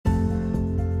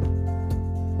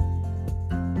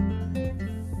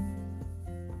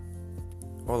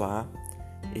Olá,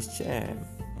 este é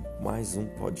mais um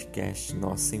podcast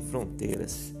Nós Sem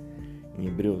Fronteiras. Em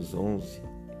Hebreus 11,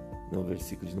 no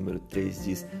versículo de número 3,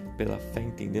 diz: pela fé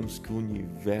entendemos que o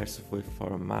universo foi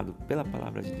formado pela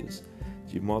palavra de Deus,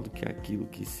 de modo que aquilo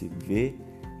que se vê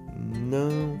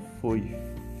não foi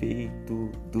feito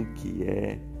do que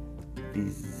é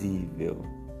visível.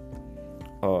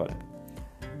 Ora,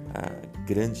 a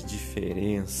grande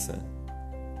diferença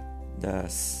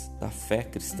da fé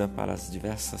cristã para as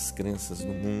diversas crenças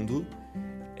no mundo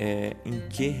é em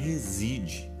que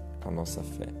reside a nossa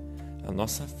fé. A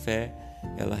nossa fé,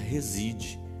 ela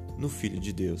reside no Filho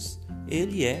de Deus.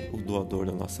 Ele é o doador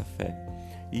da nossa fé.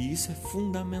 E isso é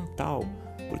fundamental,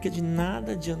 porque de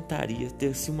nada adiantaria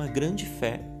ter-se uma grande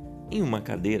fé em uma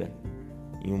cadeira,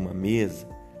 em uma mesa.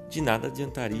 De nada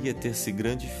adiantaria ter-se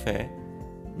grande fé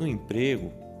no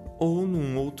emprego ou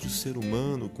num outro ser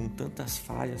humano com tantas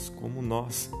falhas como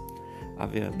nós. A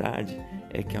verdade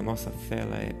é que a nossa fé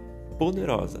ela é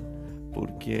poderosa,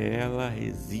 porque ela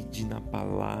reside na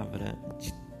palavra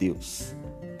de Deus.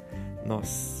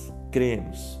 Nós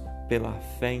cremos, pela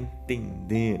fé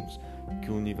entendemos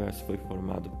que o universo foi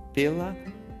formado pela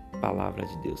palavra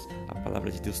de Deus. A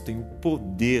palavra de Deus tem o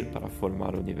poder para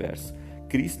formar o universo.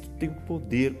 Cristo tem o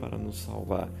poder para nos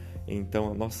salvar.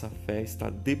 Então a nossa fé está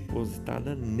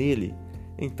depositada nele.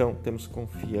 Então temos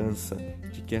confiança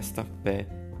de que esta fé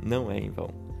não é em vão.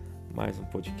 Mais um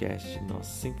podcast Nós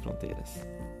Sem Fronteiras.